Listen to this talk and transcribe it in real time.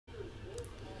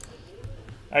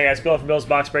Alright guys, Bill from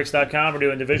BillsBoxBreaks.com. We're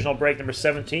doing divisional break number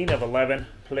 17 of 11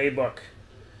 Playbook.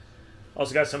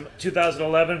 Also got some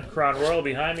 2011 Crown Royal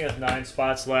behind me with 9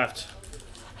 spots left.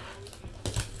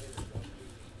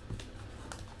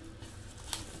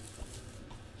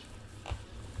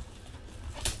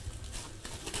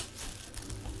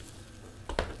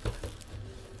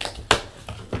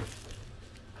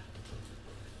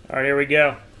 Alright, here we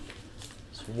go.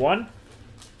 It's 1,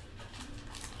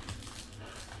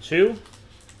 2,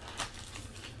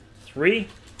 3,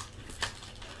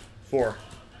 4.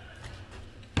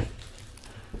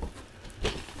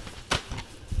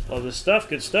 Love this stuff.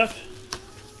 Good stuff.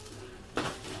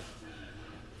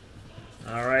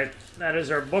 All right, that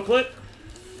is our booklet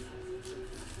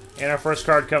and our first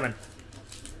card coming.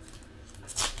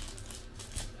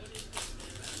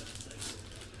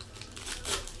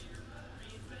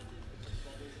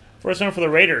 First one for the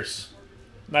Raiders.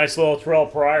 Nice little Terrell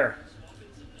Pryor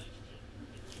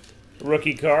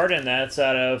rookie card, and that's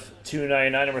out of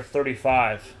 /299, number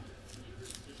 35.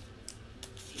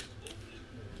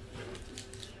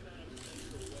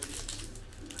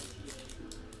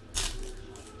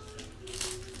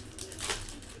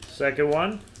 Second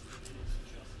one.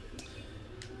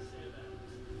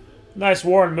 Nice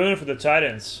Warren Moon for the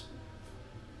Titans.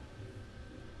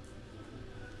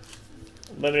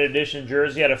 Limited edition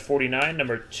jersey out of 49,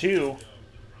 number 2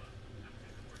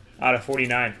 out of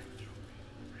 49.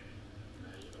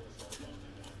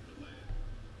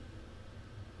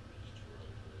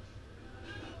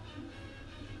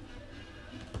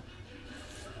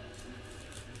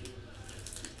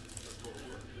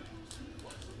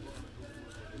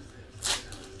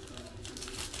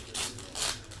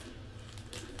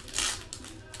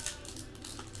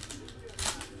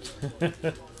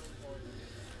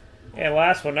 And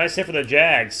last one, nice hit for the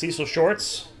Jags. Cecil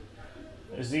Shorts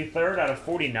is the 3rd out of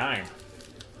 49.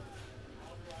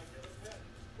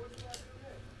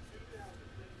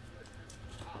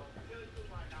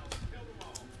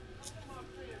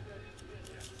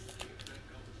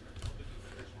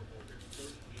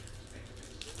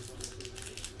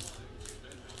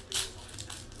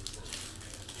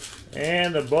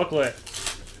 And the booklet.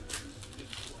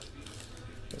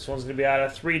 This one's going to be out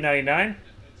of $3.99.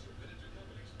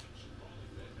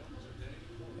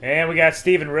 And we got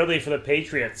Stephen Ridley for the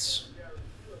Patriots.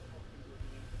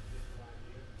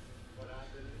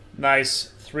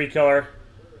 Nice 3-color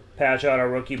patch out our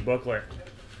rookie booklet.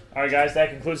 All right, guys,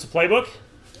 that concludes the playbook.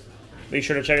 Be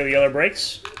sure to check out the other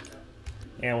breaks,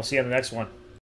 and we'll see you on the next one.